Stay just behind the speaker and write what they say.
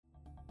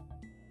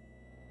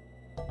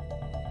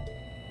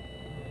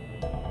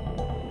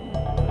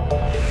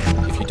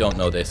don't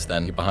know this,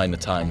 then you're behind the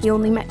times. The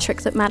only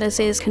metric that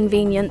matters is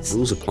convenience.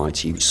 Rules apply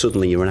to you.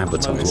 Suddenly you're an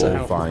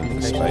advertiser.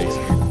 Find space.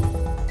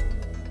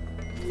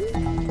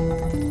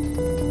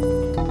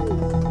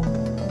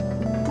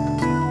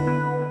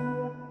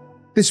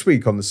 This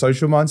week on the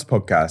Social Minds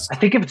podcast. I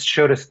think if it's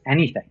showed us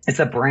anything, it's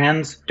that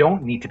brands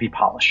don't need to be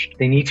polished.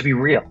 They need to be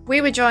real.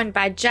 We were joined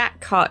by Jack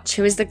Koch,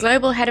 who is the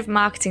Global Head of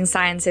Marketing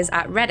Sciences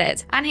at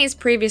Reddit, and he's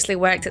previously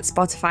worked at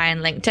Spotify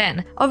and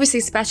LinkedIn. Obviously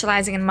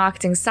specializing in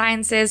marketing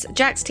sciences,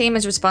 Jack's team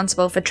is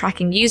responsible for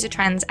tracking user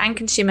trends and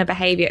consumer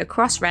behavior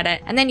across Reddit,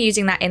 and then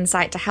using that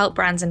insight to help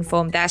brands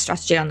inform their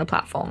strategy on the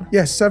platform.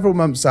 Yes, several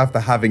months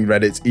after having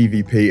Reddit's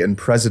EVP and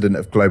President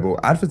of Global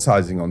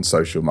Advertising on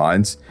Social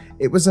Minds,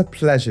 it was a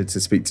pleasure to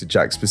speak to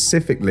Jack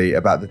specifically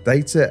about the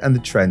data and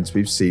the trends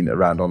we've seen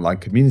around online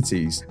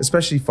communities,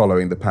 especially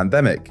following the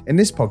pandemic. In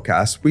this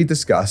podcast, we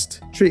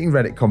discussed treating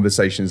Reddit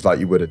conversations like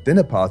you would a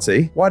dinner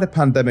party, why the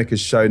pandemic has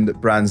shown that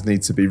brands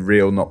need to be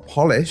real, not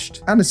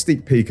polished, and a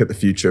sneak peek at the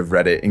future of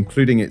Reddit,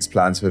 including its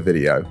plans for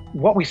video.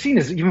 What we've seen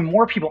is even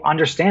more people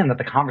understand that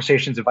the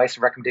conversations, advice,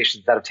 and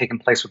recommendations that have taken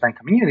place within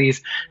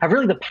communities have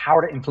really the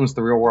power to influence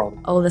the real world.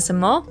 All this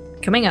and more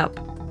coming up.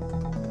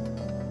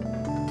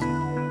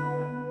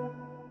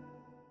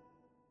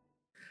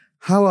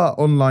 How are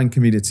online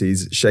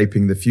communities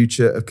shaping the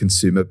future of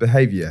consumer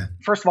behavior?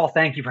 First of all,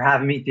 thank you for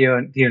having me, Theo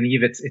and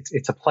Eve.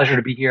 It's a pleasure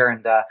to be here.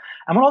 And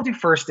what I'll do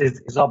first is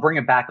I'll bring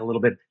it back a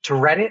little bit to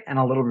Reddit and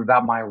a little bit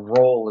about my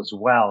role as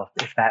well,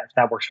 if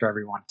that works for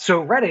everyone.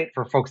 So Reddit,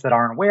 for folks that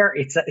aren't aware,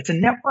 it's a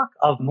network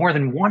of more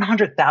than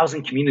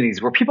 100,000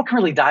 communities where people can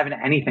really dive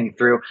into anything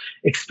through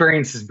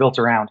experiences built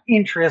around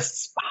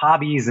interests,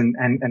 hobbies, and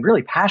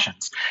really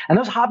passions. And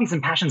those hobbies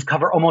and passions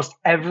cover almost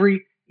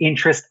every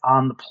interest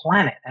on the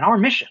planet. And our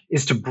mission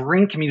is to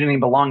bring community and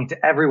belonging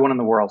to everyone in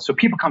the world. So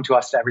people come to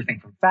us to everything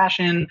from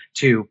fashion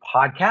to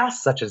podcasts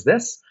such as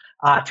this,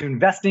 to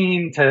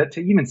investing, to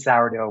even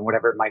sourdough,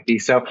 whatever it might be.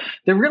 So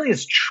there really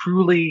is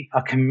truly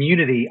a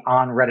community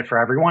on Reddit for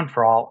everyone,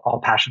 for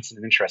all passions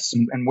and interests.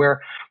 And where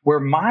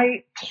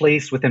my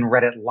place within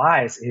Reddit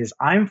lies is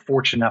I'm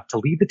fortunate enough to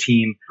lead the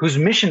team whose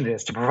mission it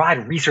is to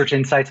provide research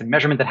insights and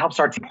measurement that helps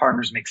our team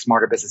partners make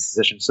smarter business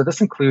decisions. So this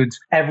includes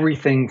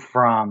everything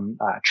from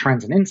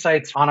trends and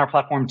insights on our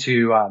platform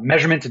to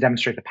measurement to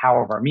demonstrate the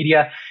power of our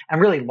media, and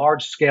really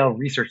large-scale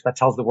research that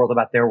tells the world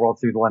about their world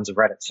through the lens of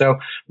Reddit. So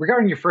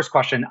regarding your first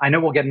question, I know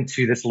we'll get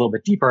into this a little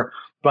bit deeper,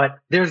 but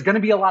there's going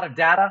to be a lot of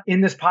data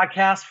in this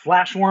podcast.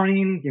 Flash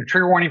warning,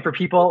 trigger warning for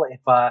people. If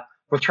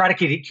we'll try to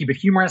keep it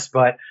humorous,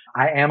 but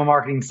I am a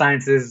marketing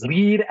sciences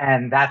lead,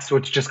 and that's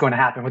what's just going to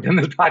happen within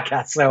this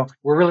podcast. So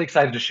we're really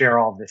excited to share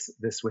all of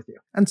this with you.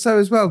 And so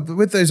as well,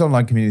 with those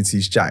online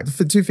communities, Jack,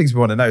 the two things we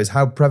want to know is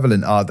how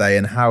prevalent are they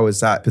and how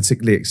has that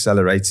particularly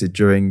accelerated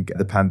during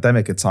the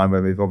pandemic, a time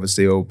where we've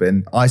obviously all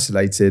been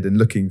isolated and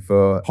looking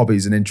for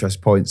hobbies and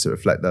interest points that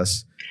reflect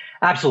us?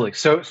 Absolutely.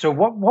 So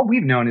what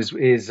we've known is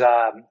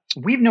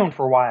we've known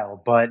for a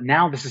while, but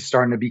now this is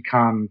starting to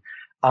become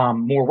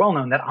more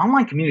well-known that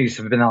online communities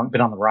have been on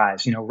the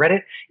rise.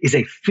 Reddit is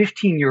a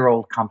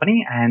 15-year-old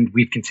company, and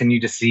we've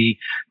continued to see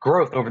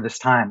growth over this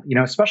time.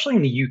 Especially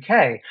in the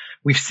UK,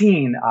 we've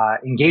seen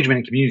engagement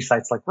in community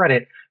sites like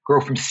Reddit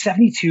grow from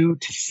 72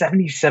 to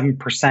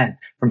 77%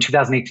 from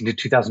 2018 to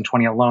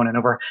 2020 alone. And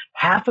over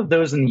half of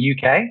those in the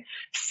UK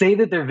say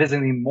that they're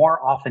visiting more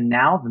often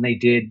now than they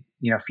did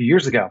a few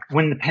years ago.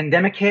 When the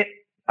pandemic hit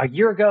a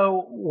year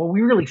ago, what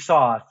we really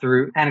saw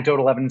through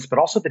anecdotal evidence, but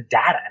also the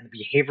data and the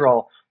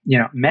behavioral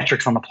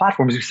metrics on the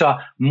platforms, we saw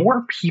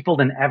more people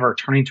than ever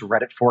turning to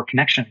Reddit for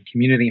connection,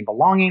 community, and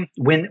belonging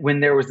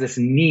when there was this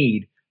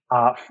need,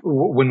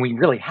 when we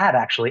really had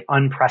actually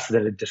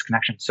unprecedented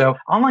disconnection. So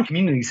online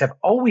communities have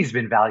always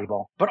been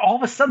valuable, but all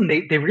of a sudden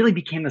they really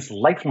became this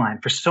lifeline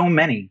for so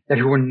many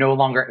who were no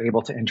longer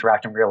able to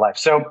interact in real life.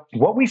 So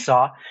what we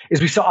saw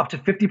up to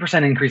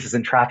 50% increases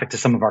in traffic to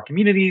some of our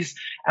communities,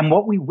 and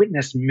what we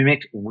witnessed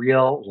mimicked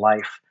real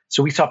life.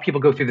 So we saw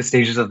people go through the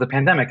stages of the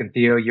pandemic. And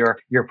Theo,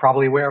 you're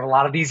probably aware of a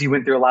lot of these. You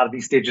went through a lot of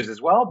these stages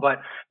as well.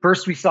 But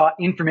first we saw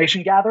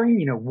information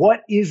gathering.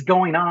 What is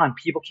going on?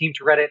 People came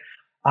to Reddit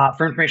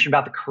for information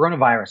about the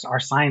coronavirus, our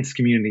science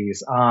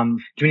communities,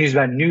 communities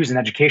about news and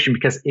education,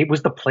 because it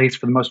was the place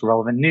for the most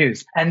relevant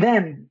news. And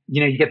then,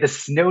 you get the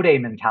snow day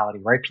mentality,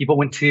 right? People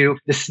went to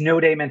the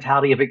snow day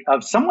mentality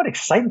of somewhat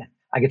excitement.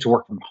 I get to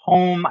work from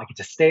home. I get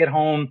to stay at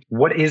home.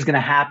 What is going to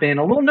happen?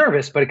 A little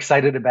nervous, but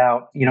excited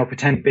about,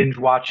 pretend binge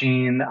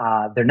watching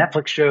their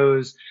Netflix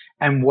shows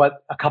and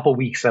what a couple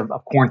weeks of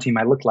quarantine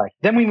might look like.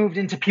 Then we moved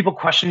into people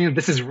questioning if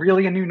this is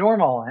really a new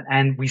normal.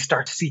 And we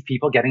start to see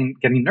people getting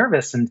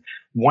nervous and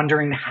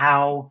wondering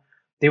how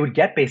they would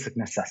get basic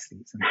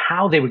necessities and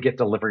how they would get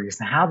deliveries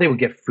and how they would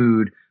get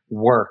food,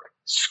 work,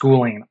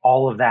 schooling,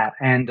 all of that.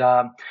 And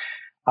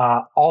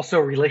also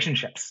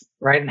relationships,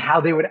 right? And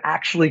how they would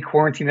actually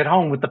quarantine at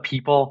home with the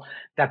people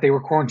that they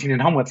were quarantining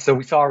at home with. So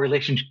we saw our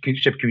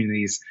relationship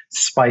communities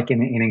spike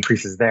in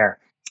increases there.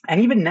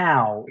 And even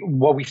now,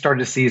 what we started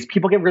to see is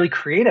people get really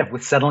creative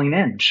with settling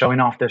in, showing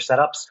off their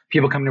setups.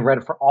 People come to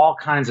Reddit for all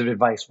kinds of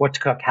advice: what to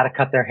cook, how to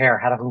cut their hair,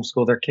 how to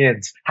homeschool their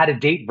kids, how to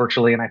date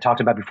virtually. And I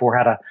talked about before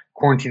how to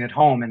quarantine at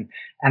home.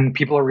 And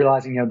people are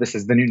realizing, this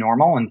is the new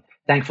normal. And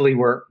thankfully,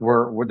 we're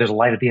there's a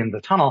light at the end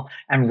of the tunnel.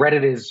 And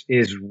Reddit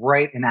is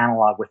right in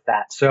analog with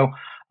that. So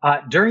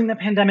during the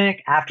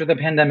pandemic, after the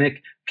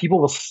pandemic, people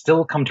will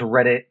still come to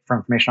Reddit for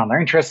information on their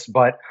interests.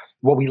 But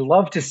what we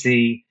love to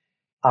see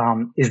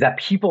is that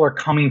people are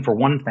coming for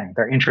one thing: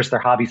 their interests, their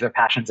hobbies, their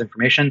passions,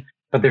 information,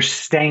 but they're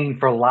staying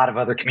for a lot of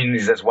other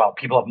communities as well.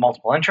 People have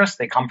multiple interests.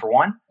 They come for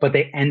one, but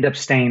they end up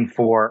staying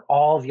for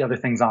all the other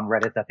things on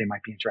Reddit that they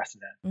might be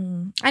interested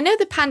in. I know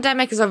the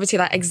pandemic has obviously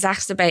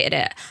exacerbated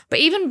it, but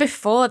even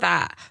before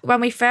that, when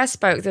we first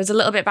spoke, there was a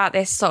little bit about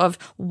this sort of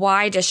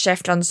wider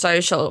shift on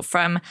social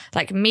from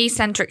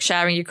me-centric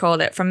sharing, you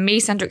called it, from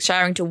me-centric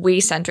sharing to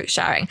we-centric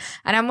sharing.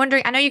 And I'm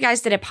wondering, I know you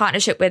guys did a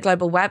partnership with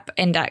Global Web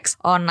Index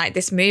on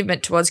this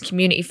movement towards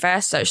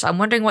community-first social. I'm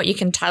wondering what you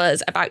can tell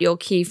us about your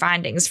key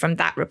findings from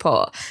that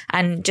report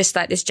and just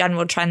this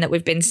general trend that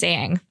we've been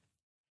seeing.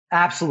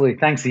 Absolutely.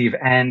 Thanks, Eve.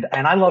 And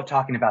I love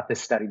talking about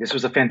this study. This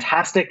was a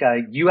fantastic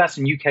US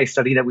and UK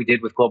study that we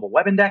did with Global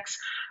Web Index.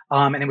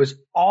 And it was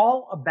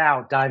all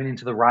about diving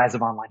into the rise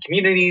of online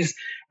communities.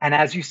 And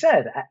as you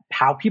said,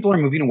 how people are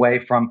moving away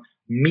from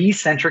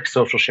me-centric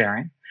social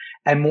sharing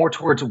and more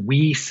towards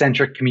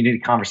we-centric community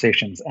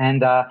conversations.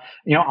 And,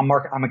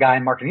 I'm a guy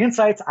in marketing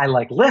insights. I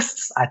like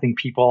lists. I think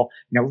people,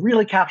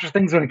 really capture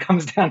things when it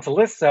comes down to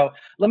lists. So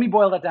let me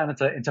boil that down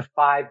into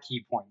 5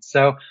 key points.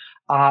 So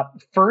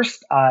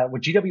first,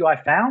 what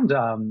GWI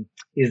found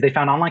is they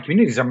found online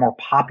communities are more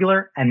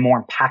popular and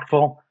more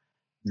impactful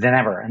than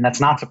ever. And that's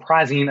not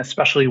surprising,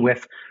 especially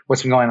with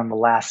what's been going on the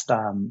last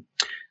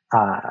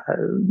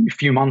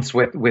few months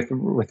with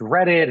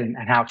Reddit and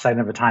how exciting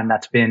of a time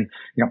that's been,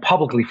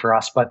 publicly for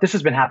us. But this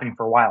has been happening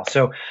for a while.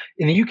 So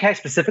in the UK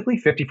specifically,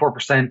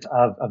 54%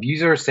 of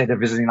users say they're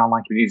visiting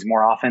online communities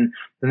more often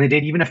than they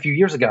did even a few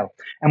years ago.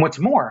 And what's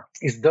more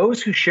is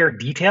those who share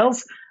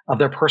details of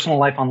their personal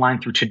life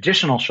online through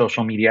traditional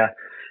social media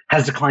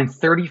has declined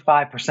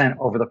 35%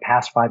 over the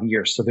past 5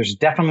 years. So there's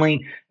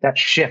definitely that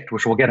shift,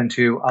 which we'll get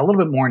into a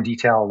little bit more in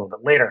detail a little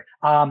bit later.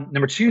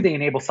 Number 2, they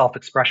enable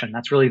self-expression.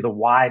 That's really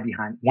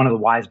one of the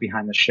whys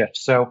behind the shift.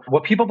 So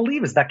what people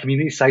believe is that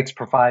community sites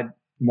provide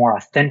more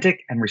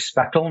authentic and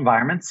respectful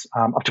environments.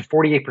 Up to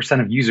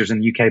 48% of users in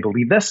the UK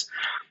believe this.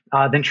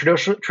 Than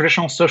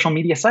traditional social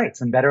media sites,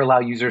 and better allow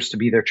users to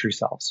be their true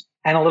selves.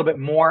 And a little bit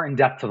more in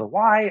depth to the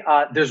why,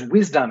 there's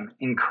wisdom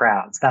in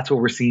crowds. That's what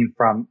we're seeing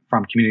from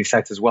community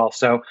sites as well.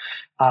 So,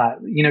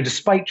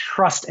 despite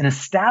trust in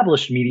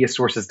established media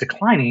sources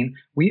declining,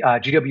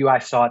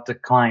 GWI saw it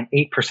decline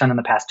 8% in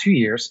the past 2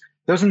 years.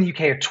 Those in the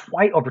UK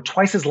are over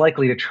twice as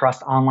likely to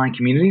trust online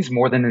communities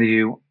more than they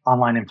do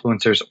online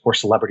influencers or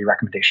celebrity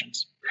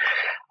recommendations.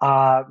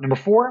 Number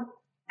 4,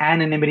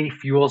 anonymity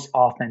fuels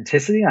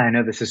authenticity. I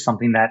know this is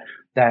something that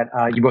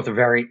you both are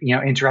very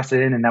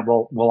interested in, and that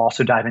we'll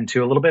also dive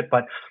into a little bit.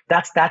 But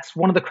that's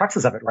one of the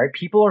cruxes of it, right?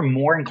 People are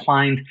more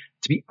inclined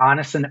to be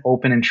honest and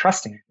open and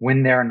trusting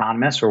when they're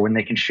anonymous or when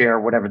they can share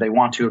whatever they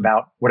want to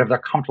about whatever they're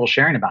comfortable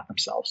sharing about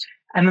themselves.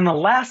 And then the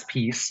last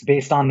piece,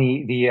 based on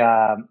the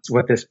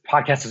what this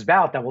podcast is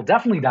about, that we'll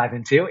definitely dive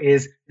into,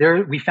 is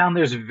we found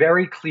there's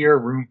very clear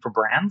room for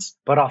brands,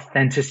 but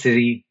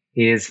authenticity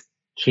is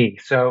key.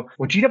 So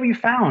what GWI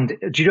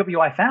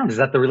found is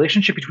that the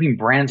relationship between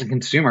brands and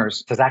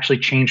consumers has actually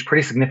changed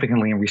pretty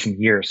significantly in recent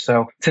years.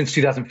 So since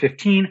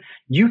 2015,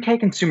 UK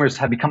consumers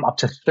have become up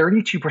to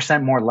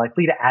 32% more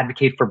likely to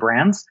advocate for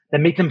brands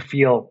that make them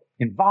feel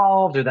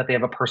involved or that they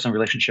have a personal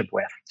relationship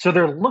with. So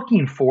they're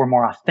looking for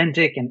more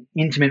authentic and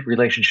intimate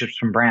relationships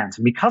from brands.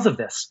 And because of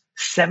this,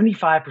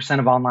 75%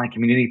 of online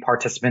community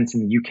participants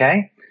in the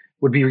UK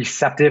would be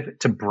receptive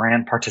to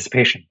brand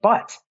participation,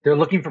 but they're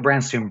looking for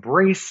brands to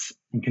embrace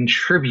and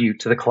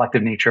contribute to the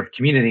collective nature of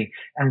community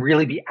and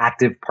really be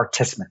active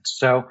participants.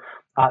 So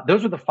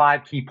those were the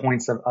 5 key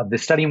points of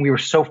this study. And we were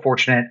so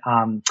fortunate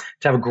to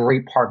have a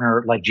great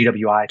partner like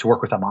GWI to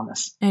work with them on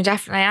this. No,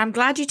 definitely. I'm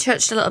glad you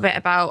touched a little bit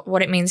about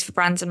what it means for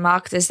brands and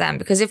marketers then,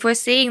 because if we're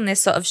seeing this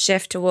sort of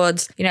shift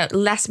towards,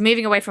 less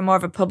moving away from more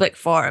of a public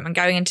forum and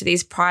going into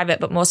these private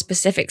but more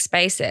specific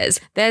spaces,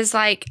 there's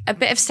a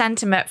bit of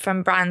sentiment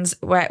from brands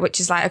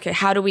which is okay,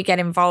 how do we get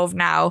involved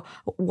now?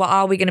 What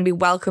are we going to be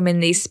welcome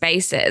in these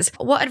spaces?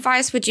 What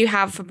advice would you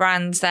have for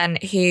brands then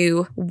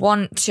who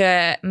want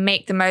to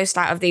make the most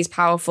out of these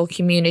powerful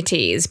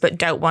communities but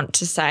don't want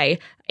to, say,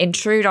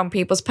 intrude on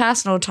people's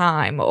personal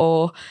time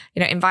or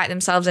invite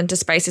themselves into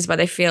spaces where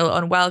they feel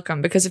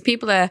unwelcome? Because if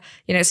people are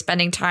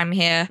spending time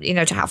here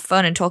to have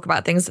fun and talk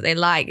about things that they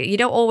like, you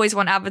don't always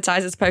want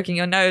advertisers poking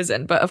your nose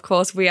in, but of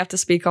course we have to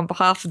speak on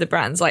behalf of the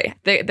brands.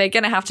 They're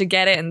going to have to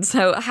get in,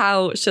 so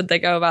how should they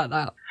go about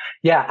that?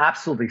 Yeah,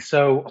 absolutely.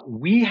 So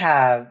we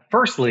have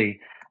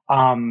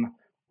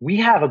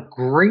a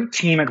great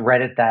team at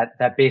Reddit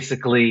that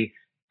basically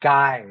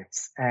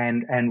guides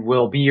and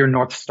will be your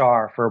North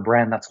Star for a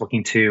brand that's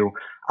looking to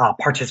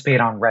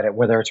participate on Reddit,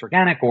 whether it's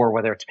organic or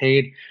whether it's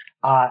paid.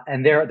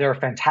 And they're a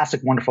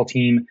fantastic, wonderful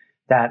team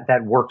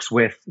that works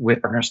with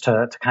partners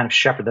to kind of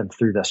shepherd them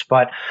through this.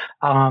 But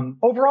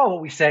overall,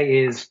 what we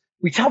say is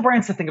we tell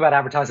brands to think about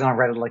advertising on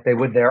Reddit like they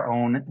would their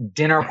own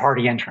dinner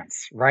party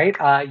entrance, right?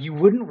 You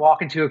wouldn't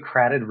walk into a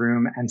crowded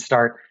room and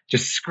start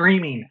just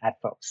screaming at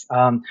folks.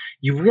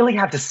 You really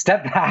have to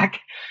step back,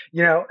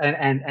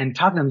 and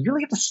talk to them. You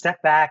really have to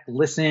step back,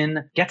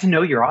 listen, get to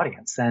know your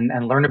audience and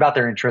learn about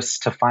their interests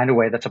to find a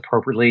way that's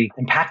appropriately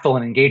impactful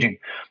and engaging.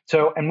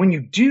 So, and when you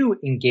do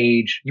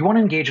engage, you want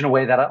to engage in a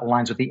way that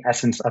aligns with the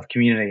essence of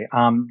community.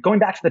 Going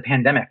back to the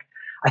pandemic,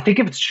 I think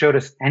if it's showed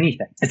us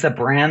anything, it's that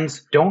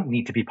brands don't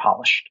need to be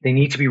polished. They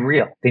need to be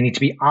real. They need to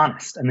be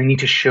honest, and they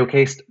need to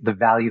showcase the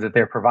value that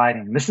they're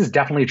providing. This is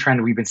definitely a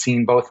trend we've been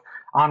seeing both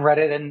on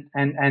Reddit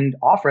and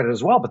off Reddit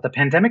as well. But the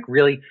pandemic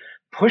really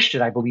pushed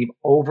it, I believe,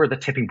 over the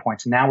tipping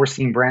points. Now we're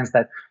seeing brands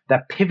that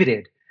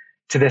pivoted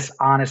to this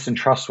honest and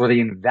trustworthy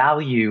and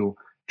value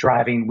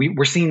driving.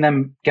 We're seeing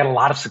them get a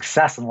lot of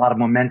success and a lot of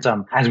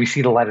momentum as we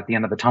see the light at the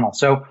end of the tunnel.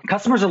 So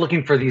customers are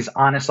looking for these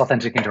honest,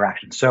 authentic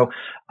interactions. So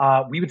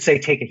we would say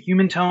take a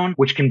human tone,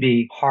 which can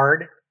be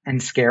hard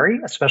and scary,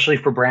 especially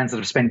for brands that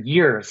have spent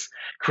years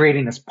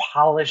creating this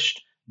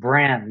polished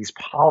brand, these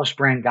polished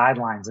brand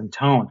guidelines and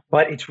tone.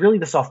 But it's really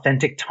this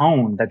authentic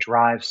tone that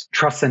drives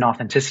trust and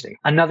authenticity.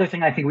 Another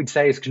thing I think we'd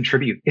say is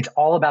contribute. It's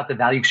all about the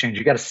value exchange.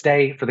 You got to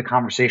stay for the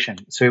conversation.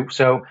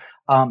 So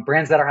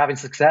brands that are having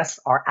success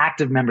are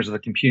active members of the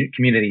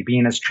community,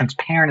 being as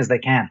transparent as they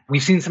can.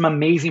 We've seen some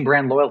amazing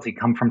brand loyalty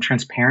come from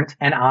transparent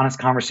and honest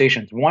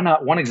conversations.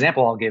 One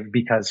example I'll give,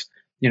 because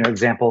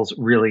examples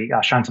really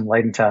shine some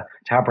light into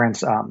how brands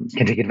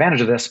can take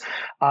advantage of this.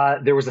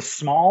 There was a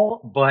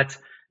small but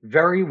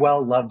very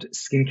well loved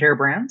skincare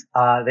brand.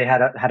 They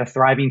had a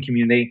thriving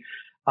community,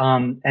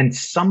 and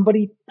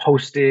somebody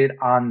posted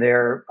on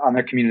their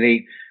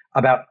community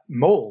about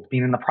mold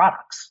being in the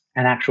products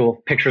and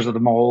actual pictures of the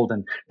mold,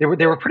 and they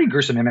were pretty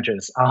gruesome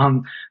images.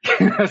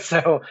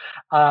 So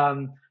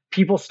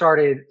people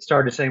started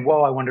saying,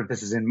 "Whoa, I wonder if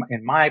this is in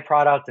my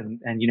product," and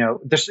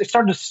it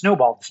started to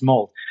snowball, this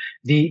mold.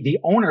 The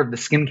owner of the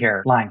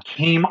skincare line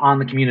came on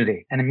the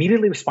community and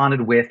immediately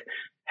responded with,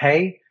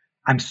 "Hey,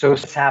 I'm so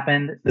this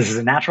happened. This is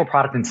a natural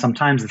product, and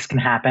sometimes this can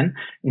happen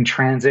in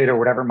transit or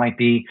whatever it might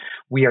be.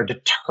 We are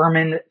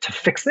determined to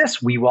fix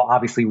this. We will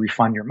obviously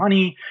refund your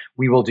money.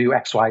 We will do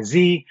X, Y,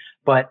 Z."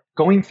 But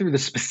going through the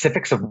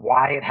specifics of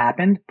why it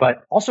happened,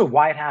 but also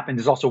why it happened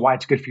is also why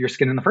it's good for your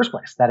skin in the first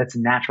place, that it's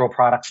natural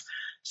products.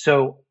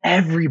 So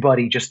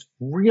everybody just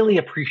really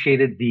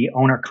appreciated the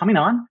owner coming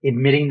on,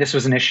 admitting this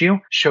was an issue,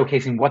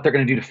 showcasing what they're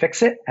going to do to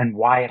fix it and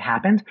why it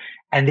happened.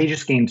 And they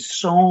just gained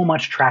so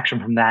much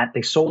traction from that.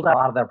 They sold out a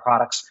lot of their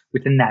products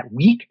within that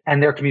week,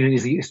 and their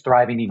community is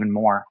thriving even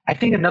more. I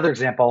think another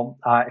example,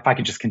 if I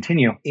could just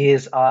continue,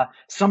 is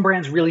some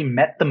brands really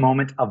met the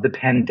moment of the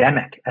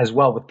pandemic as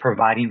well with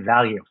providing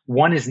value.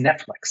 One is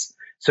Netflix.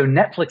 So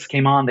Netflix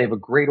came on. They have a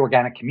great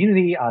organic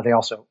community. They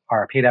also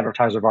are a paid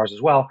advertiser of ours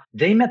as well.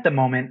 They met the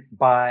moment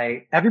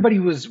by everybody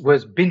was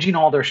binging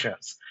all their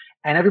shows,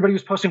 and everybody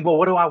was posting, "Well,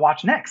 what do I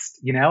watch next?"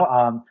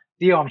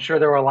 Theo, I'm sure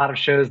there were a lot of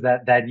shows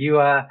that you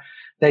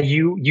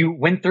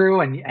went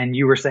through, and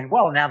you were saying,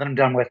 "Well, now that I'm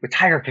done with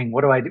Tiger King,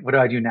 what do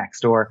I do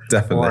next?" Or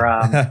definitely,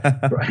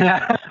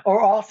 or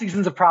all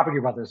seasons of Property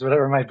Brothers,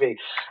 whatever it might be.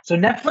 So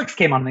Netflix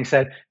came on and they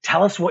said,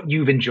 "Tell us what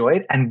you've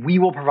enjoyed, and we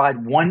will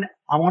provide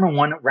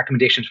one-on-one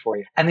recommendations for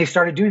you." And they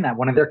started doing that.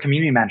 One of their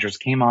community managers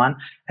came on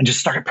and just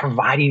started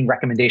providing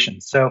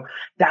recommendations. So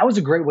that was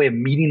a great way of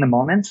meeting the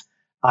moment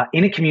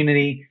in a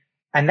community.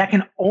 And that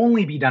can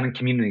only be done in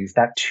communities,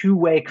 that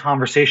two-way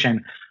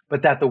conversation,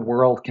 but that the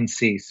world can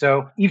see.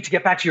 So Eve, to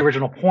get back to your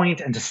original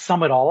point and to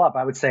sum it all up,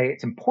 I would say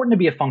it's important to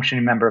be a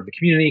functioning member of the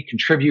community,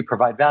 contribute,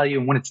 provide value.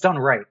 And when it's done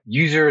right,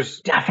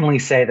 users definitely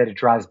say that it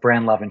drives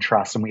brand love and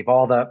trust. And we have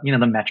all the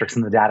metrics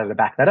and the data to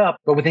back that up.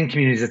 But within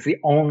communities, it's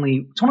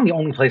one of the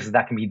only places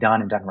that can be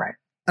done and done right.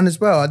 And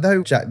as well, I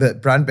know, Jack,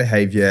 that brand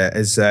behavior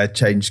has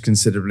changed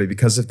considerably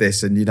because of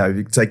this, and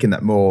taking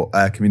that more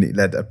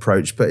community-led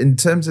approach. But in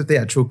terms of the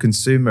actual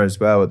consumer as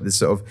well, the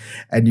sort of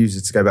end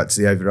user, to go back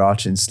to the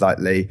overarching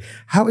slightly,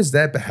 how is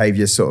their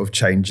behavior sort of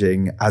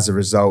changing as a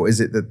result? Is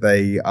it that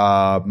they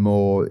are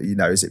more,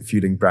 is it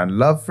fueling brand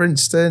love, for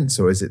instance,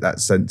 or is it that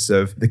sense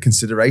of the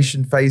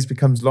consideration phase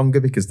becomes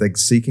longer because they're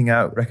seeking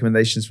out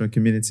recommendations from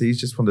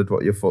communities? Just wondered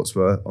what your thoughts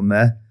were on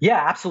there.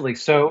 Yeah, absolutely.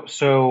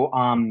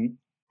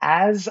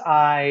 As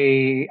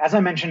I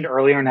mentioned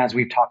earlier, and as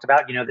we've talked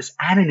about, this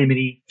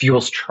anonymity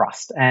fuels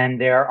trust. And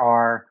there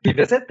are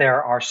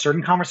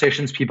certain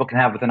conversations people can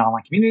have within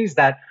online communities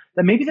that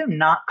maybe they're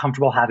not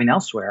comfortable having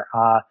elsewhere.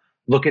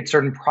 Look at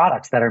certain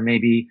products that are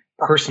maybe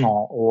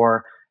personal,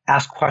 or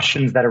ask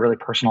questions that are really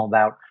personal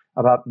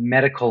about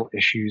medical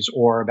issues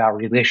or about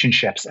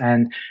relationships.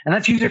 And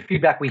that's user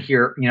feedback we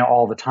hear,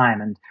 all the time.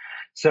 And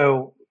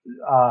so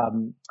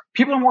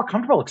people are more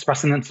comfortable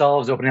expressing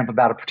themselves, opening up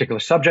about a particular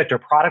subject or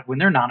product when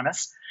they're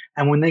anonymous.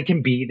 and when they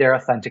can be their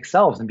authentic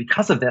selves. And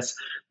because of this,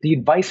 the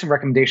advice and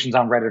recommendations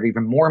on Reddit are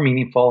even more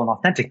meaningful and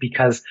authentic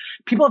because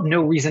people have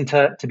no reason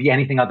to be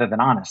anything other than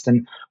honest.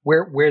 And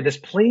where this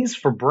plays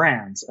for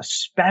brands,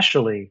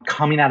 especially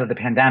coming out of the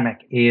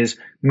pandemic, is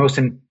the most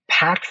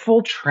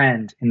impactful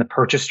trend in the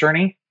purchase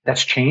journey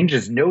that's changed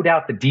is no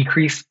doubt the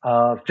decrease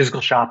of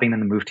physical shopping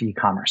and the move to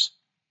e-commerce.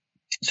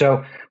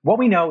 So what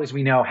we know is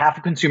half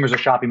of consumers are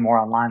shopping more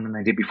online than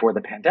they did before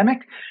the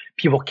pandemic.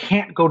 People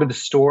can't go to the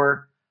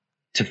store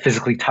to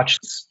physically touch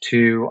this,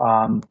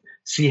 to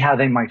see how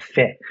they might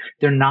fit.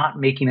 They're not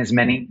making as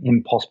many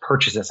impulse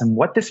purchases. And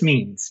what this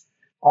means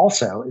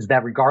also is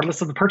that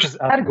regardless of the purchase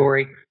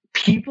category,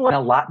 people do a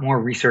lot more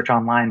research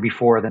online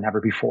before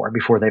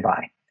they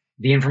buy.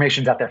 The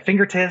information's at their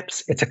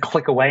fingertips. It's a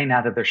click away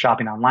now that they're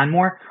shopping online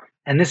more.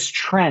 And this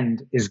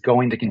trend is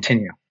going to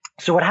continue.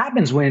 So what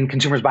happens when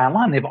consumers buy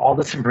online? They have all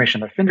this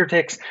information at their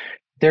fingertips.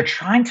 They're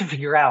trying to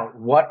figure out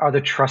what are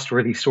the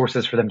trustworthy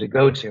sources for them to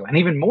go to. And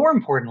even more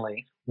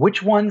importantly,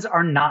 which ones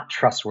are not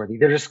trustworthy.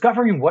 They're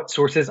discovering what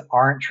sources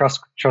aren't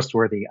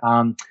trustworthy,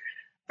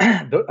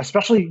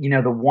 especially,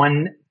 the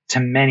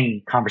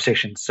one-to-many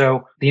conversations.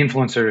 So the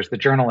influencers, the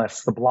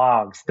journalists, the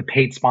blogs, the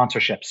paid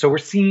sponsorships. So we're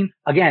seeing,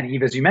 again,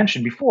 Eve, as you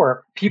mentioned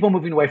before, people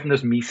moving away from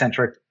those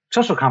me-centric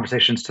social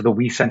conversations to the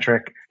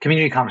we-centric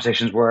community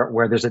conversations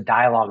where there's a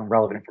dialogue and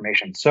relevant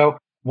information. So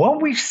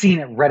what we've seen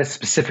at Reddit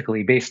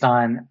specifically based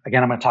on,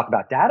 again, I'm going to talk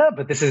about data,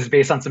 but this is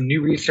based on some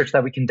new research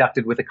that we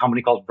conducted with a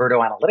company called Verto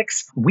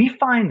Analytics. We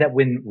find that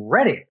when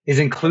Reddit is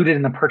included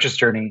in the purchase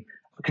journey,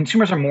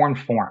 consumers are more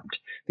informed.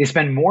 They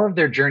spend more of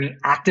their journey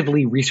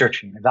actively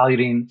researching,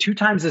 evaluating 2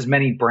 times as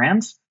many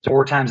brands,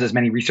 4 times as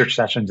many research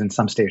sessions in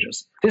some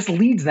stages. This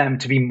leads them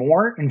to be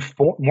more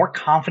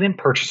confident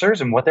purchasers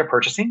in what they're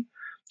purchasing.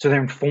 So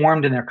they're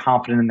informed and they're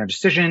confident in their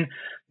decision.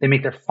 They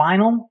make their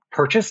final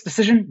purchase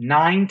decision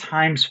 9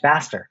 times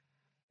faster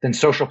than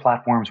social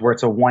platforms where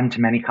it's a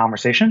one-to-many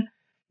conversation.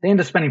 They end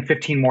up spending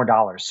 $15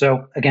 more.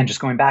 So again, just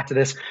going back to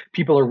this,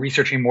 people are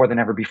researching more than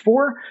ever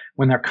before.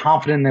 When they're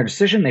confident in their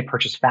decision, they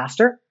purchase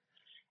faster.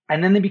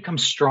 And then they become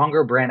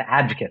stronger brand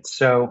advocates.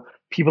 So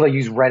people that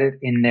use Reddit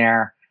in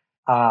their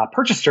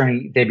purchase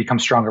journey, they become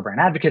stronger brand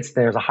advocates.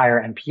 There's a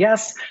higher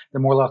NPS.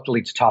 They're more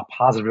likely to talk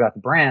positive about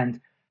the brand,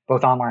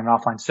 both online and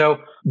offline. So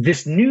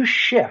this new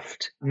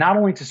shift, not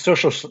only to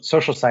social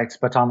sites,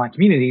 but to online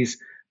communities,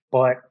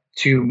 but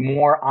to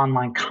more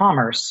online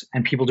commerce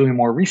and people doing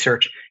more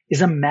research,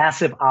 is a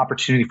massive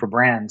opportunity for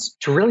brands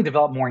to really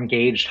develop more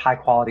engaged, high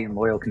quality and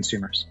loyal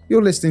consumers.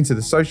 You're listening to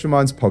the Social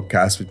Minds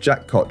podcast with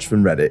Jack Koch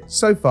from Reddit.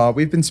 So far,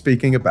 we've been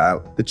speaking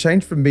about the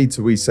change from me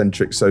to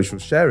we-centric social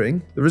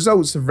sharing, the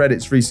results of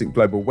Reddit's recent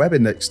Global Web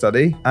Index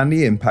study, and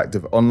the impact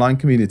of online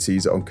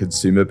communities on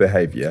consumer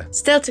behavior.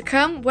 Still to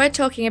come, we're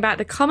talking about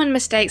the common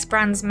mistakes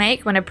brands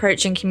make when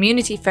approaching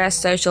community-first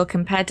social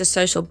compared to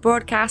social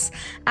broadcasts,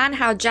 and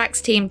how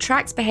Jack's team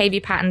tracks behavior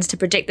patterns to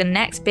predict the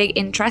next big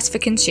interest for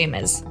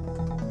consumers.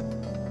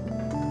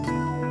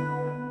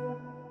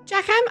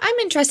 Jack, I'm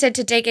interested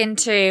to dig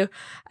into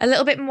a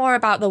little bit more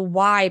about the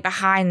why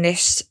behind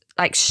this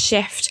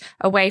shift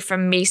away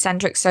from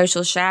me-centric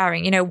social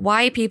sharing.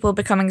 Why are people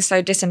becoming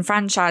so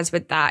disenfranchised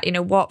with that?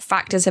 What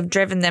factors have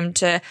driven them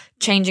to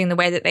changing the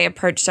way that they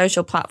approach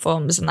social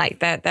platforms and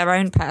their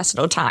own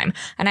personal time?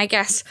 And I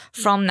guess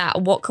from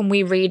that, what can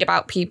we read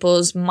about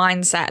people's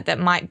mindset that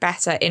might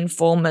better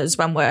inform us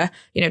when we're,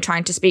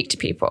 trying to speak to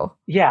people?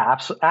 Yeah,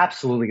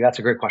 absolutely. That's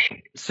a great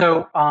question.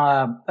 So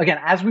again,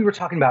 as we were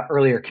talking about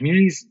earlier,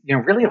 communities,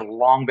 really have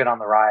long been on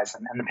the rise,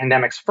 and the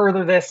pandemic's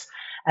further this,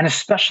 and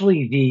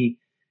especially the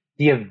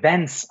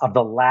events of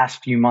the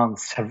last few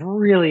months have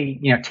really,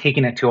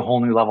 taken it to a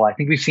whole new level. I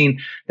think we've seen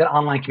that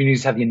online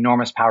communities have the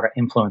enormous power to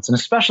influence, and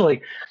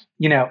especially,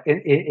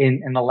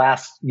 in the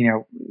last,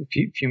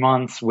 few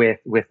months with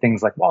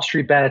things like Wall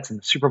Street bets and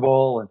the Super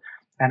Bowl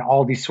and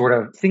all these sort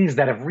of things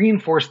that have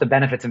reinforced the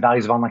benefits and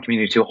values of online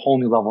community to a whole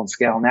new level and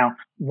scale. Now,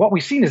 what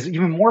we've seen is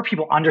even more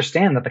people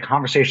understand that the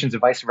conversations,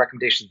 advice, and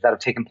recommendations that have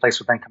taken place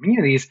within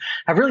communities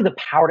have really the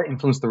power to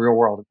influence the real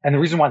world. And the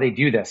reason why they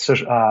do this,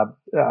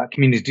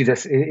 communities do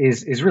this,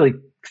 is really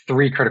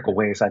 3 critical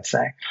ways, I'd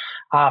say.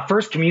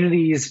 First,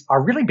 communities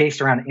are really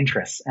based around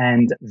interests,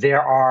 and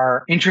there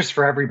are interests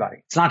for everybody.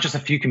 It's not just a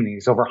few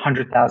communities, over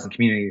 100,000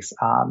 communities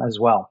as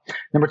well.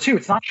 Number 2,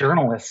 it's not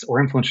journalists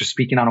or influencers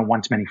speaking on a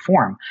one-to-many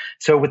forum.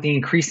 So with the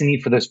increasing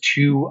need for those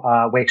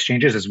two-way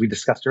exchanges, as we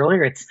discussed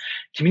earlier, it's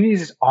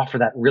communities offer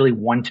that really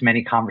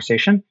one-to-many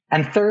conversation.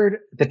 And third,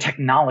 the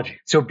technology.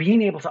 So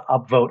being able to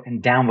upvote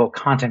and downvote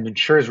content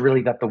ensures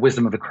really that the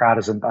wisdom of the crowd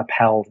is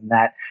upheld, and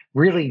that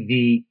really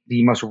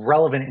the most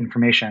relevant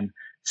information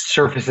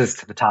surfaces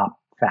to the top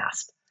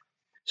fast.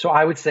 So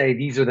I would say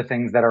these are the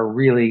things that are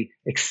really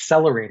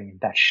accelerating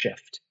that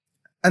shift.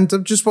 And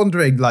I'm just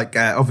wondering, like,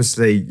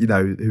 obviously, you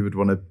know, who would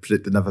want to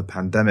predict another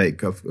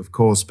pandemic, of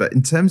course, but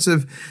in terms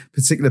of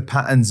particular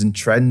patterns and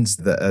trends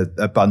that are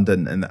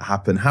abundant and that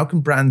happen, how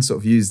can brands sort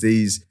of use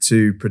these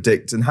to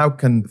predict? And how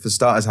can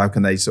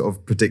they sort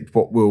of predict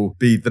what will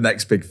be the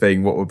next big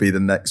thing, what will be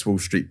the next Wall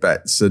Street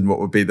bets, and what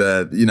will be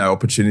the, you know,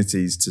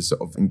 opportunities to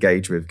sort of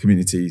engage with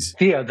communities?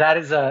 Theo, that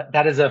is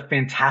a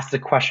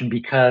fantastic question,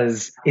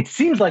 because it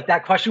seems like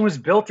that question was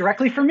built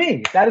directly for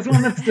me. That is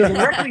one that's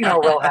directly in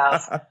our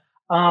wheelhouse.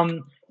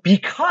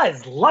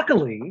 Because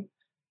luckily,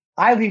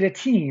 I lead a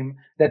team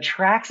that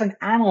tracks and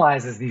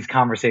analyzes these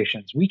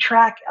conversations. We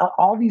track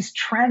all these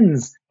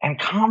trends and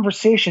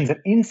conversations and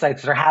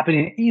insights that are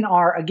happening in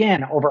our,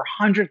 again, over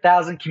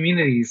 100,000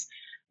 communities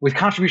with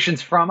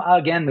contributions from,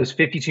 again, those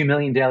 52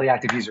 million daily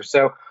active users.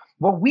 So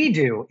what we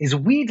do is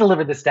we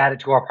deliver this data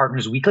to our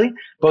partners weekly,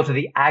 both at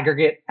the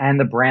aggregate and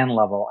the brand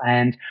level.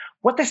 And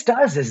what this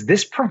does is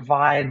this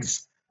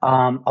provides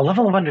a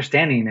level of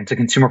understanding into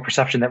consumer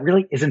perception that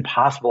really isn't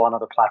possible on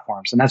other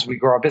platforms. And as we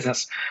grow our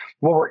business,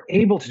 what we're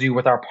able to do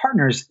with our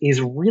partners is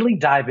really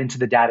dive into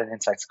the data and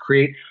insights,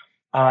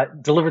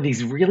 deliver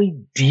these really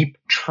deep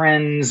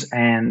trends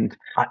and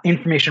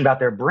information about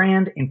their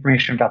brand,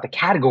 information about the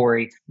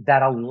category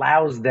that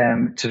allows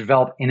them to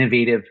develop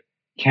innovative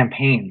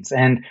campaigns.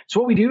 And so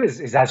what we do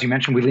is, as you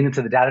mentioned, we lean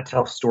into the data to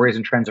tell stories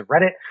and trends of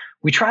Reddit.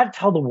 We try to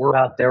tell the world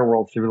about their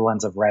world through the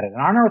lens of Reddit.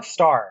 And our North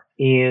Star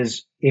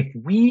is if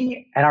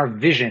we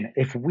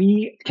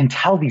can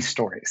tell these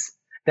stories,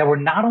 that we're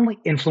not only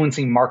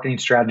influencing marketing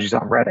strategies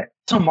on Reddit,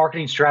 so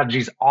marketing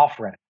strategies off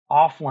Reddit,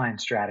 offline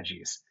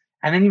strategies.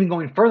 And then even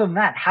going further than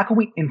that, how can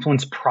we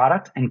influence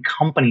product and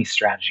company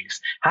strategies?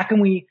 How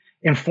can we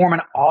inform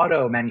an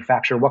auto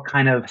manufacturer what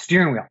kind of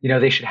steering wheel,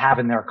 they should have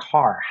in their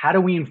car? How do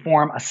we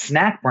inform a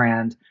snack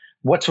brand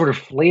what sort of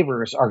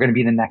flavors are going to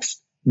be the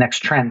next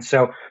trend?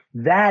 So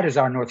that is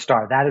our North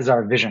Star. That is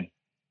our vision.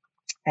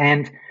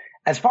 And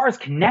as far as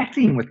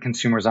connecting with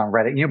consumers on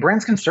Reddit,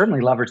 brands can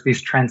certainly leverage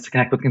these trends to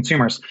connect with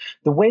consumers.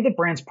 The way that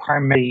brands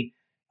primarily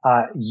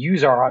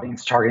use our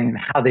audience targeting and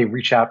how they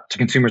reach out to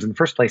consumers in the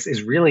first place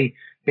is really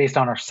based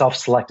on our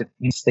self-selected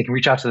needs. They can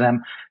reach out to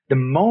them the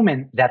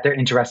moment that they're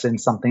interested in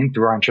something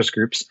through our interest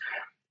groups.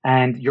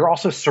 And you're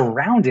also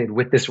surrounded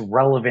with this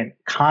relevant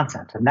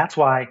content. And that's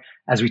why,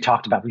 as we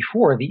talked about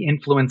before, the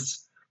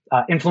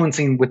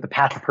influencing with the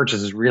path of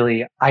purchase is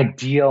really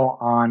ideal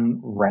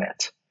on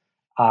Reddit.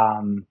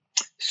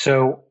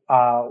 So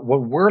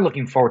what we're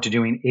looking forward to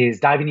doing is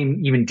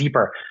diving even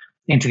deeper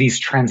into these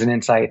trends and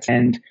insights.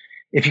 And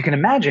if you can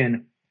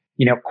imagine,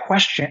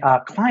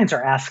 clients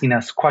are asking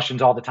us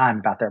questions all the time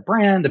about their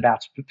brand,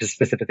 about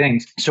specific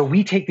things. So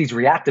we take these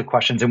reactive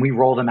questions and we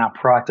roll them out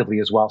proactively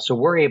as well. So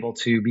we're able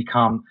to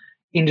become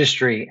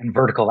industry and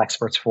vertical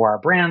experts for our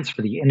brands,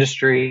 for the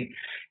industry,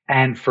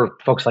 and for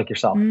folks like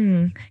yourself.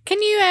 Can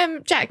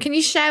you, Jack,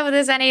 share with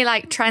us any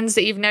trends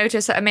that you've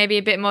noticed that are maybe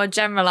a bit more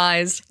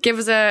generalized? Give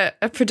us a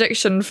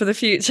prediction for the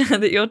future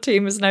that your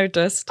team has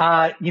noticed.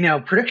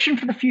 Prediction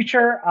for the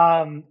future.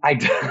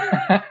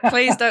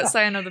 Please don't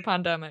say another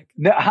pandemic.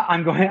 No,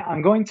 I'm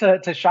going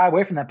to shy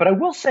away from that. But I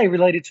will say,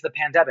 related to the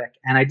pandemic,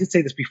 and I did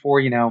say this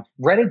before,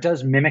 Reddit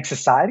does mimic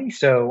society.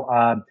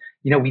 So,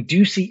 we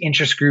do see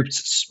interest groups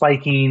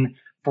spiking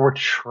for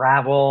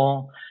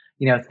travel,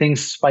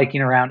 things spiking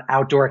around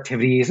outdoor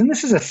activities. And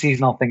this is a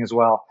seasonal thing as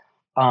well.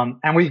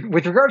 And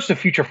with regards to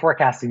future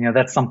forecasting,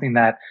 that's something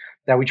that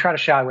we try to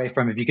shy away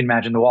from. If you can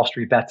imagine the Wall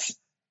Street bets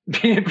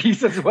being a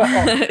piece as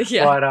well.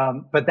 Yeah.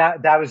 But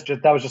that was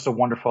just a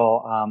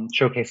wonderful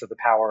showcase of the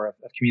power of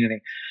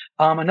community.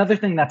 Another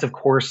thing that's, of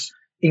course,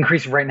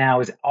 increasing right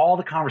now is all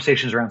the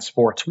conversations around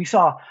sports. We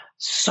saw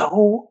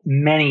so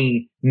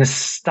many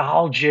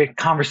nostalgic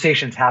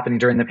conversations happening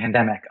during the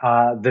pandemic.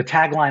 The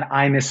tagline,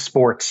 "I miss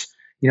sports,"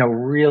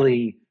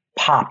 really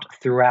popped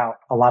throughout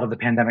a lot of the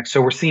pandemic.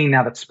 So we're seeing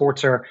now that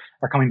sports are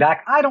coming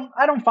back. I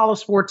don't follow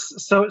sports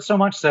so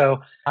much.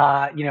 So,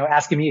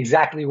 asking me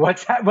exactly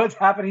what's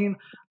happening.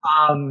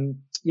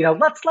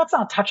 Let's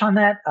not touch on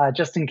that,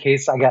 just in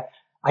case I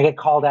get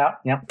called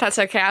out. Yeah, that's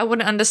okay. I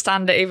wouldn't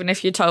understand it even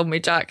if you told me,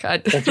 Jack.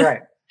 That's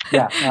right.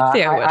 Yeah.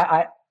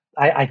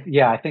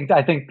 I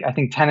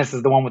think tennis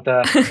is the one with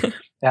the,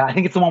 I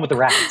think it's the one with the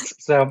rackets.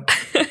 So,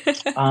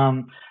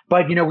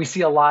 but we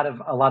see a lot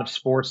of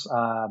sports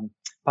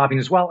popping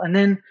as well. And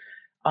then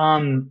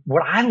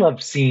what I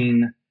love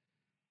seeing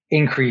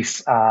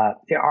increase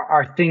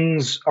are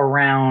things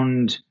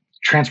around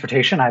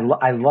transportation.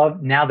 I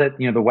love now that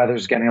the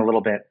weather's getting a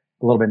little bit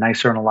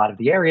nicer in a lot of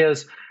the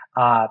areas.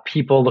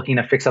 People looking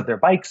to fix up their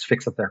bikes,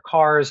 fix up their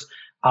cars.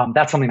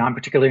 That's something I'm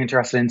particularly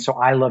interested in. So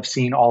I love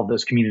seeing all of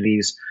those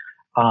communities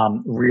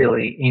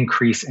really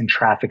increase in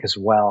traffic as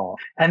well.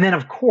 And then,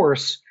 of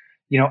course,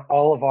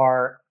 all of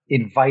our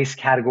advice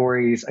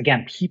categories,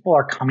 again, people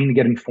are coming to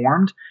get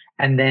informed.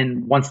 And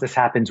then once this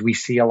happens, we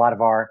see a lot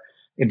of our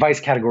advice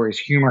categories,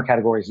 humor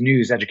categories,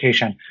 news,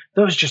 education,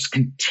 those just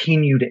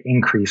continue to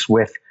increase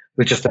with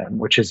just them,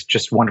 which is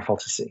just wonderful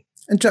to see.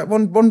 And Jack,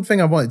 one thing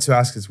I wanted to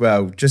ask as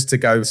well, just to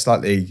go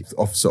slightly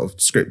off sort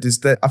of script, is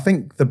that I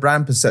think the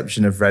brand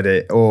perception of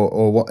Reddit,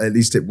 or what at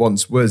least it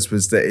once was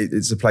that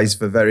it's a place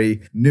for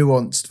very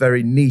nuanced,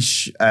 very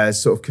niche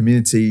sort of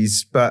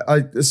communities. But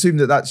I assume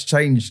that that's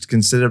changed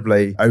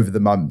considerably over the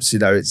months.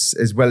 It's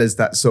as well as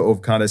that sort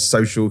of kind of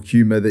social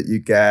humor that you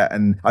get.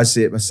 And I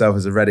see it myself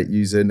as a Reddit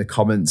user in the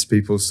comments,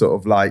 people sort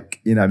of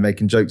like,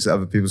 making jokes at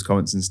other people's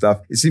comments and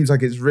stuff. It seems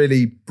like it's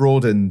really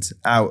broadened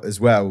out as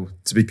well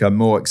to become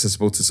more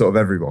accessible to sort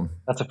of everyone.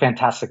 That's a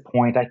fantastic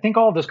point. I think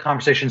all of those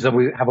conversations have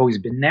always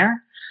been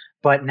there,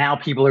 but now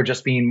people are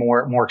just being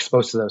more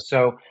exposed to those.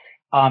 So,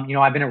 I've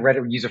been a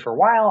Reddit user for a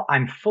while.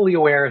 I'm fully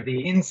aware of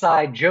the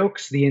inside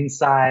jokes, the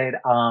inside,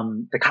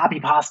 the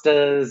copy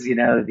pastas,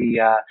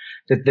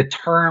 the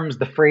terms,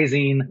 the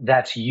phrasing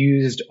that's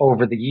used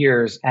over the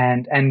years.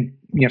 And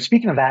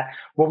speaking of that,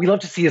 what we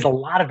love to see is a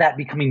lot of that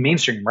becoming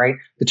mainstream, right?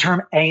 The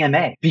term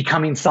AMA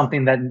becoming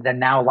something that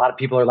now a lot of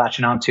people are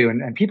latching onto,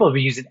 and people have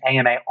been using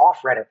AMA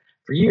off Reddit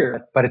for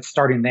years, but it's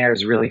starting there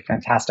is really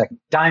fantastic.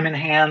 Diamond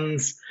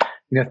hands,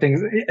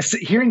 things.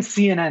 Hearing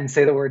CNN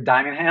say the word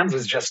diamond hands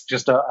was just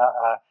a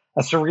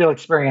surreal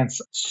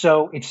experience.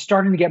 So it's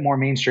starting to get more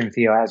mainstream,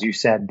 Theo, as you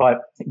said. But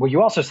what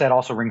you also said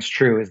also rings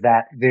true, is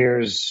that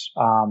there's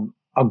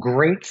a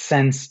great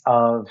sense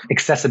of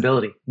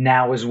accessibility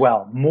now as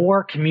well.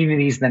 More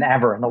communities than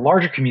ever, and the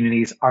larger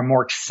communities are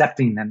more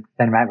accepting than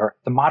ever.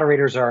 The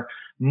moderators are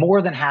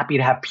more than happy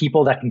to have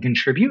people that can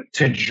contribute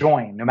to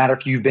join, no matter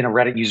if you've been a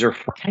Reddit user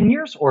for 10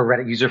 years or a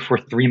Reddit user for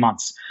 3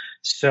 months.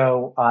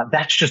 So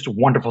that's just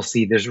wonderful to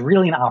see. There's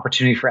really an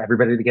opportunity for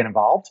everybody to get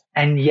involved.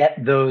 And yet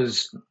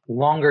those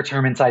longer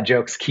term inside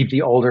jokes keep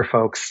the older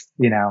folks,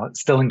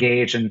 still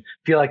engaged and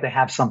feel like they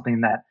have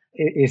something that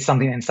is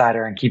something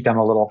insider, and keep them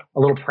a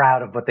little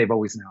proud of what they've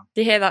always known.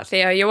 Do you hear that,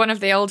 Theo? You're one of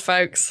the old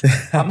folks.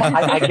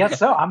 I guess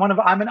so. I'm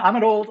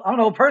an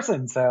old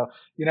person. So,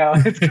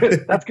 it's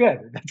good. That's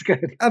good. That's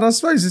good. And I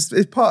suppose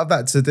it's part of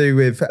that to do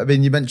with,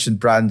 you mentioned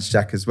brands,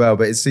 Jack, as well,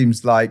 but it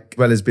seems like,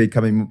 well as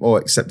becoming more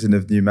accepting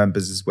of new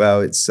members as well,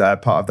 it's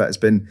part of that has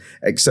been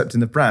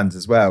accepting of brands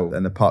as well,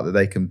 and the part that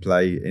they can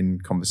play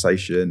in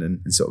conversation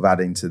and sort of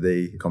adding to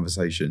the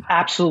conversation.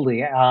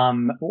 Absolutely.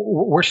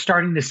 We're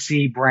starting to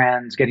see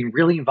brands getting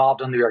really involved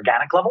on the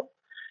organic level.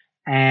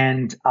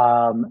 And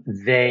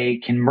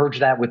they can merge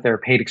that with their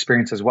paid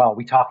experience as well.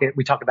 We talk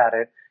about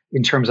it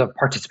in terms of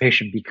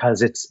participation,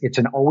 because it's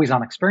an always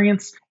on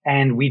experience.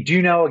 And we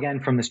do know, again,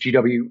 from this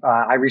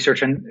GWI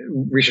research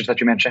that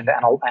you mentioned,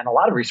 and a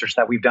lot of research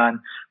that we've done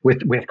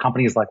with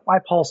companies like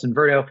YPulse and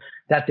Verto,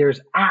 that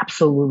there's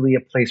absolutely a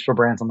place for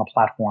brands on the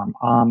platform.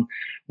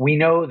 We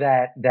know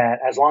that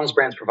as long as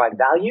brands provide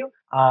value,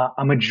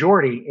 a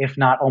majority, if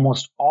not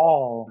almost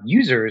all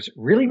users,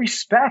 really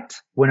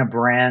respect when a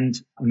brand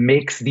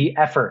makes the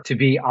effort to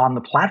be on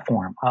the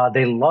platform.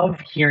 They love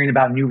hearing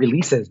about new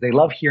releases. They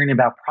love hearing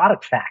about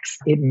product facts.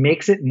 It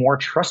makes it more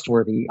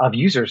trustworthy of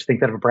users. Think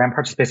that if a brand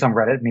participates on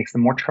Reddit, it makes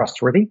them more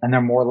trustworthy, and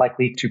they're more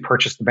likely to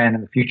purchase the brand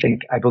in the future.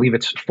 I believe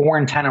it's 4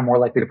 in 10 are more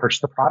likely to purchase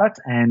the product,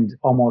 and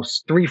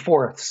almost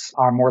 3/4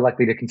 are more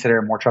likely to consider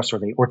it more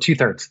trustworthy, or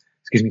 2/3.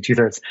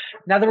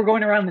 Now that we're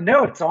going around the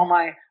notes, all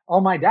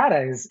my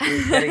data is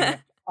getting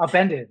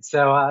upended.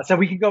 So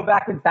we can go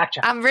back and fact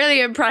check. I'm really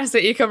impressed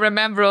that you can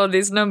remember all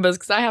these numbers,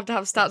 because I have to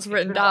have stats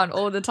written down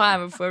all the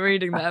time if we're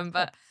reading them.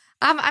 But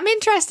I'm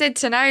interested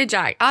to know,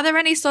 Jack, are there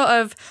any sort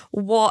of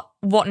what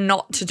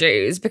not to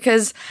do's?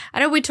 Because I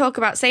know we talk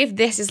about, say if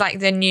this is like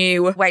the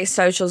new way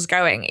social's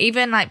going,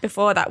 even like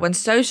before that, when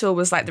social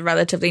was like the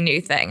relatively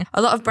new thing,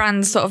 a lot of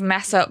brands sort of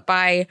mess up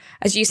by,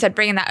 as you said,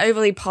 bringing that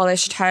overly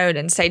polished tone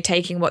and say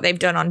taking what they've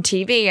done on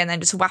TV and then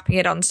just whapping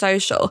it on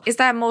social. Is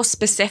there a more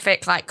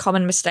specific like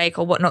common mistake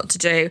or what not to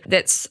do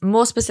that's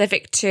more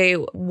specific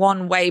to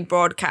one-way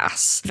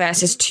broadcasts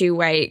versus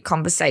two-way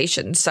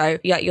conversations? So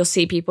yeah, you'll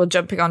see people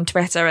jumping on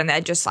Twitter and they're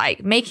just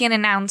like making an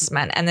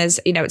announcement, and there's,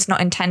 it's not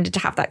intended to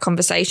have that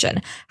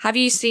conversation. Have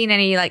you seen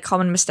any like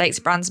common mistakes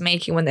brands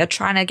making when they're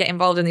trying to get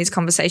involved in these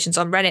conversations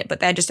on Reddit,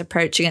 but they're just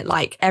approaching it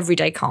like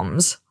everyday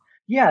comms?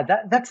 Yeah,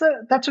 that's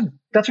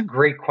a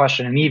great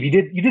question. And Eve,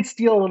 you did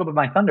steal a little bit of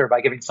my thunder by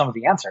giving some of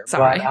the answer.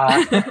 Sorry.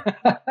 But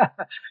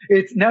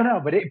it's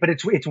but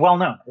it's well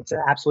known. It's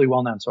absolutely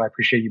well known. So I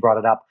appreciate you brought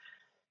it up.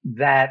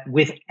 That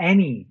with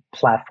any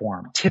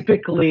platform,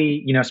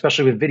 typically,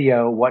 especially with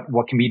video,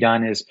 what can be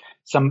done is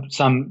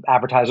some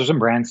advertisers and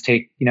brands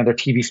take, their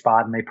TV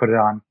spot and they put it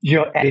on,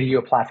 a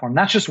video platform.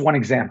 That's just one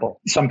example.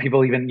 Some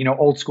people even,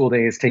 old school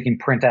days, taking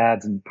print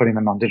ads and putting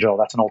them on digital.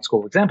 That's an old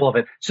school example of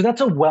it. So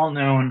that's a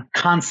well-known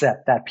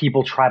concept that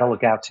people try to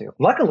look out to.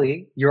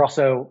 Luckily, you're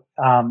also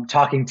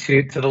talking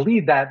to the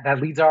lead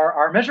that leads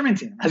our measurement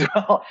team as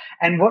well.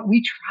 And what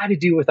we try to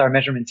do with our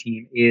measurement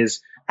team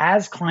is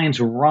as clients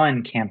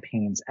run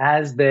campaigns,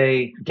 as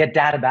they get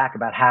data back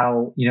about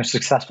how,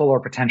 successful or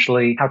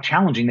potentially how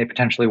challenging they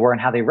potentially were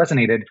and how they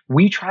resonated,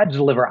 we try to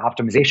deliver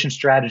optimization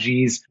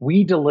strategies.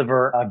 We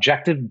deliver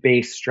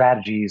objective-based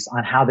strategies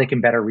on how they can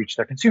better reach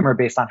their consumer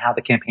based on how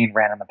the campaign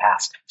ran in the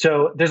past.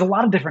 So there's a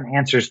lot of different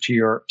answers to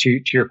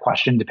your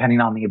question depending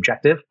on the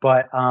objective.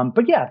 But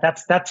yeah,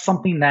 that's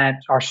something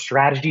that our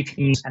strategy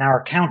teams and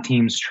our account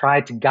teams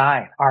try to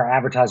guide our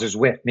advertisers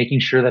with, making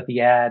sure that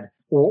the ad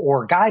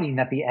or guiding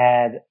that the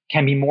ad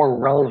can be more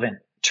relevant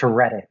to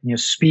Reddit,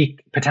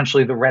 speak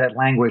potentially the Reddit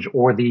language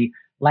or the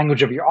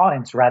language of your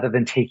audience rather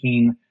than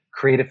taking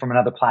creative from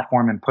another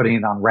platform and putting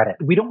it on Reddit.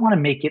 We don't want to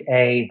make it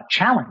a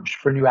challenge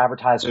for new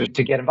advertisers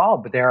to get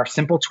involved, but there are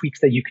simple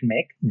tweaks that you can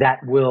make that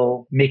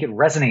will make it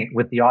resonate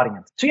with the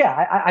audience. So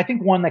yeah, I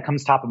think one that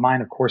comes top of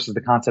mind, of course, is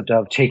the concept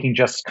of taking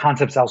just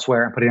concepts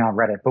elsewhere and putting it on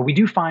Reddit. But we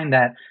do find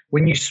that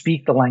when you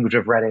speak the language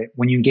of Reddit,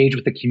 when you engage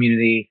with the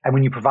community, and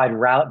when you provide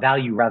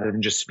value rather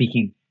than just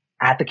speaking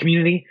at the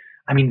community,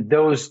 I mean,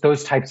 those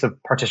types of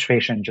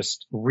participation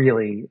just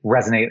really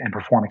resonate and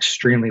perform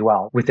extremely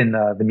well within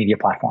the media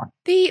platform.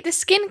 The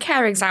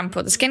skincare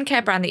example, the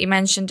skincare brand that you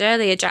mentioned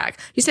earlier, Jack,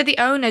 you said the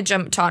owner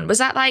jumped on. Was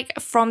that like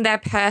from their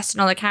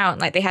personal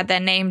account, like they had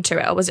their name to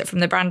it, or was it from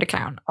the brand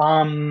account?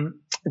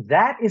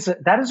 That is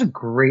a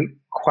great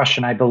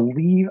question. I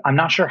believe, I'm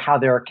not sure how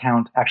their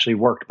account actually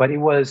worked, but it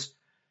was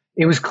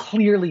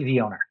clearly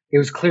the owner. It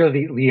was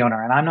clearly the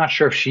owner, and I'm not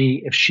sure if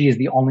she is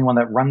the only one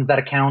that runs that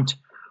account,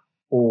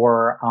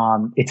 or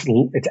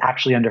it's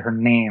actually under her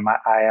name.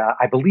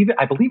 I believe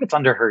it's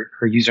under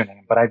her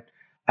username, but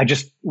I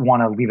just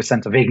want to leave a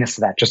sense of vagueness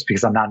to that just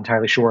because I'm not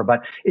entirely sure.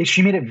 But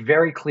she made it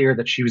very clear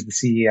that she was the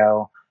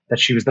CEO, that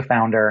she was the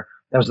founder.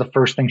 That was the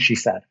first thing she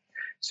said.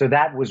 So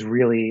that was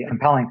really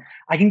compelling.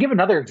 I can give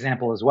another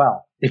example as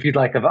well, if you'd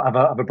like, of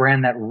a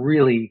brand that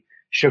really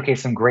showcased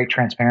some great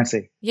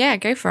transparency. Yeah,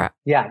 go for it.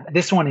 Yeah,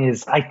 this one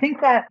is, I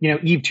think that,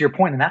 Eve, to your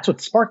point, and that's what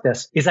sparked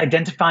this, is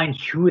identifying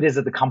who it is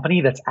at the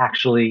company that's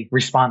actually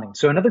responding.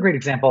 So another great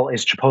example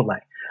is Chipotle.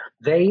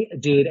 They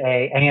did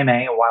a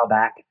AMA a while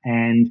back,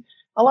 and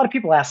a lot of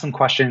people asked some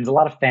questions, a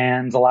lot of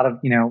fans, a lot of,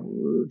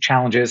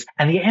 challenges,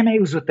 and the AMA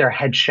was with their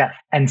head chef.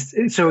 And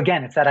so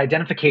again, it's that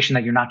identification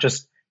that you're not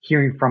just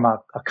hearing from a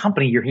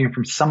company, you're hearing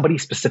from somebody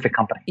specific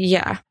company.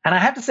 Yeah. And I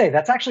have to say,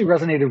 that's actually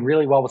resonated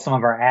really well with some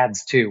of our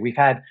ads too. We've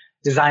had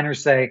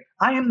designers say,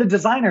 I am the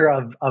designer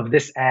of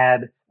this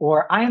ad,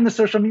 or I am the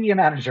social media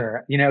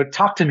manager,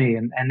 talk to me.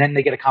 And then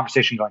they get a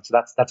conversation going.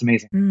 So that's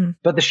amazing. Mm.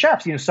 But the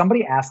chefs,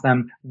 somebody asked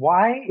them,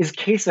 why is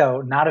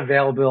queso not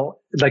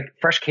available, like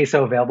fresh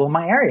queso available in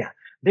my area?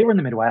 They were in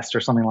the Midwest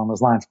or something along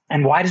those lines.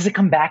 And why does it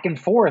come back and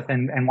forth?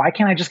 And why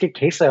can't I just get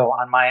queso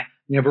on my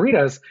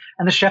burritos?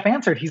 And the chef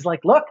answered, he's like,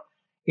 look,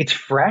 it's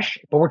fresh,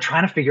 but we're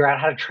trying to figure out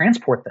how to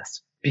transport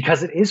this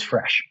because it is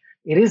fresh.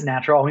 It is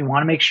natural, and we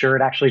want to make sure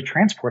it actually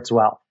transports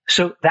well.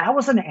 So that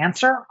was an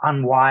answer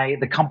on why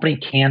the company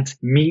can't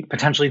meet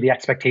potentially the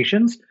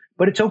expectations,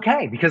 but it's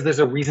okay because there's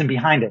a reason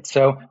behind it.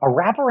 So a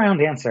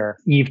wraparound answer,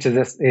 Eve, to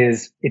this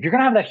is if you're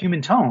going to have that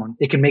human tone,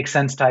 it can make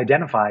sense to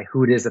identify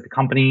who it is at the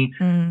company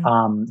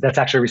that's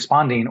actually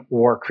responding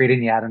or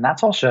creating the ad. And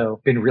that's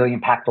also been really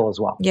impactful as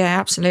well. Yeah,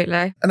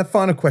 absolutely. And a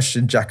final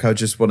question, Jack, I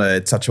just want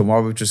to touch on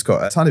while we've just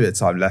got a tiny bit of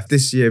time left.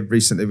 This year,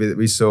 recently,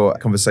 we saw a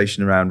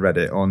conversation around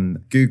Reddit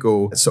on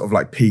Google, sort of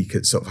like peak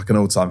at sort of like an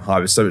all-time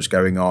high with so much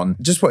going on.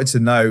 Just wanted to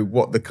know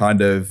what the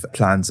kind of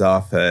plans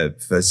are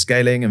for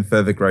scaling and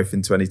further growth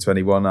in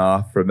 2021 are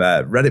from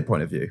a Reddit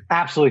point of view.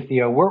 Absolutely,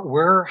 Theo.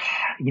 We're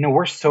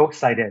so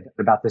excited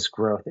about this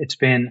growth. It's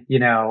been,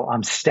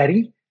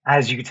 steady.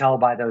 As you can tell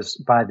by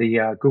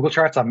the Google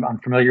charts, I'm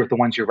familiar with the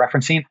ones you're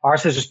referencing.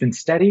 Ours has just been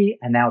steady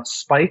and now it's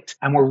spiked.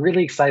 And we're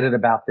really excited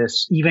about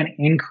this even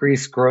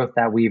increased growth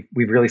that we've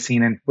really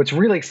seen. And what's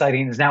really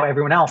exciting is now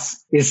everyone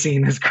else is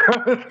seeing this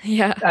growth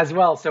as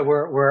well. So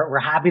we're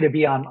happy to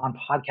be on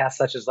podcasts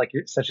such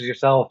as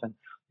yourself and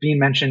being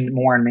mentioned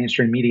more in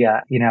mainstream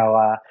media.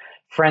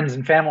 Friends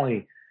and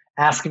family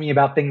asking me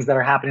about things that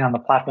are happening on the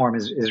platform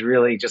is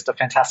really just a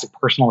fantastic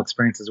personal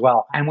experience as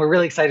well. And we're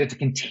really excited to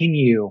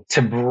continue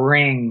to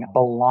bring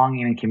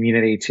belonging and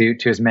community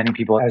to as many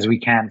people as we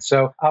can.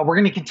 So we're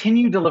going to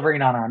continue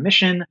delivering on our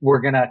mission.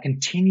 We're going to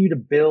continue to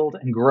build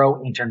and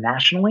grow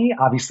internationally.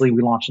 Obviously,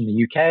 we launched in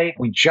the UK.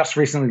 We just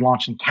recently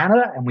launched in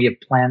Canada, and we have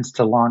plans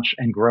to launch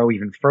and grow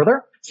even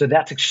further. So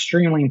that's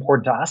extremely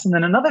important to us. And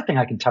then another thing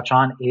I can touch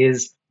on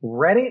is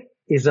Reddit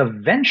is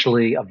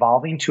eventually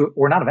evolving to,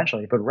 or not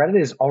eventually, but Reddit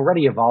is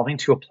already evolving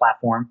to a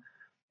platform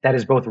that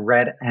is both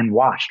read and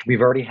watched. We've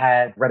already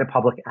had Reddit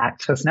Public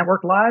Access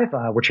Network live.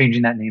 We're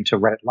changing that name to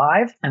Reddit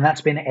Live. And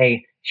that's been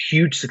a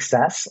huge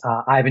success.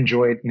 I've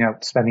enjoyed,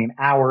 spending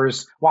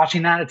hours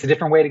watching that. It's a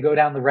different way to go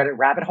down the Reddit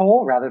rabbit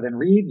hole rather than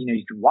read.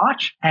 You can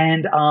watch.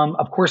 And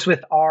of course,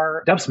 with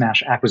our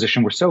Dubsmash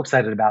acquisition, we're so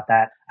excited about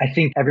that. I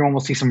think everyone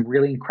will see some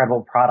really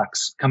incredible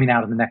products coming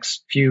out in the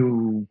next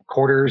few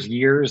quarters,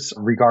 years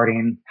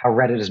regarding how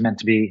Reddit is meant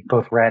to be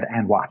both read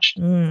and watched.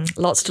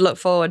 Lots to look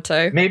forward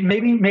to.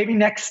 Maybe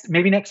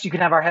next you can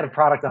have our head of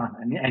product on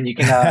and you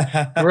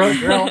can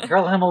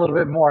grill him a little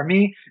bit more.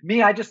 Me,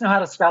 I just know how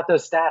to spout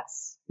those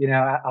stats,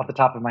 off the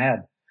top of my head.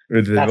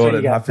 That's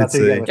what you happy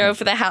to go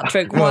for the hat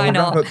trick. Why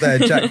not? We'll wrap up there.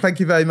 Jack, thank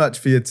you very much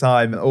for your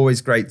time.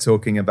 Always great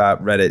talking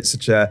about Reddit,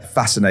 such a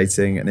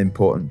fascinating and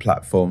important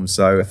platform.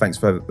 So thanks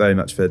very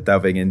much for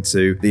delving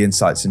into the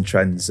insights and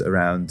trends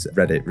around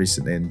Reddit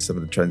recently and some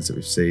of the trends that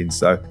we've seen.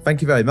 So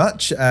thank you very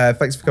much.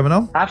 Thanks for coming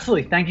on.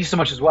 Absolutely. Thank you so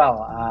much as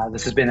well.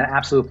 This has been an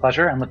absolute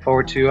pleasure and look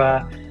forward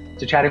to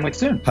chatting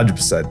with you soon.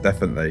 100%,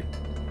 definitely.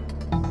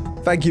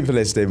 Thank you for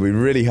listening. We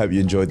really hope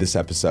you enjoyed this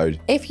episode.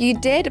 If you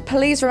did,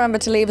 please remember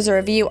to leave us a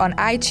review on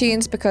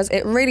iTunes because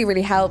it really,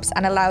 really helps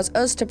and allows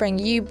us to bring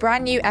you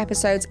brand new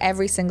episodes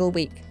every single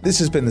week. This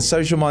has been the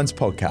Social Minds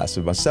Podcast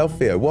with myself,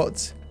 Theo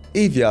Watts,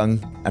 Eve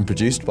Young, and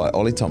produced by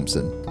Ollie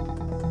Thompson.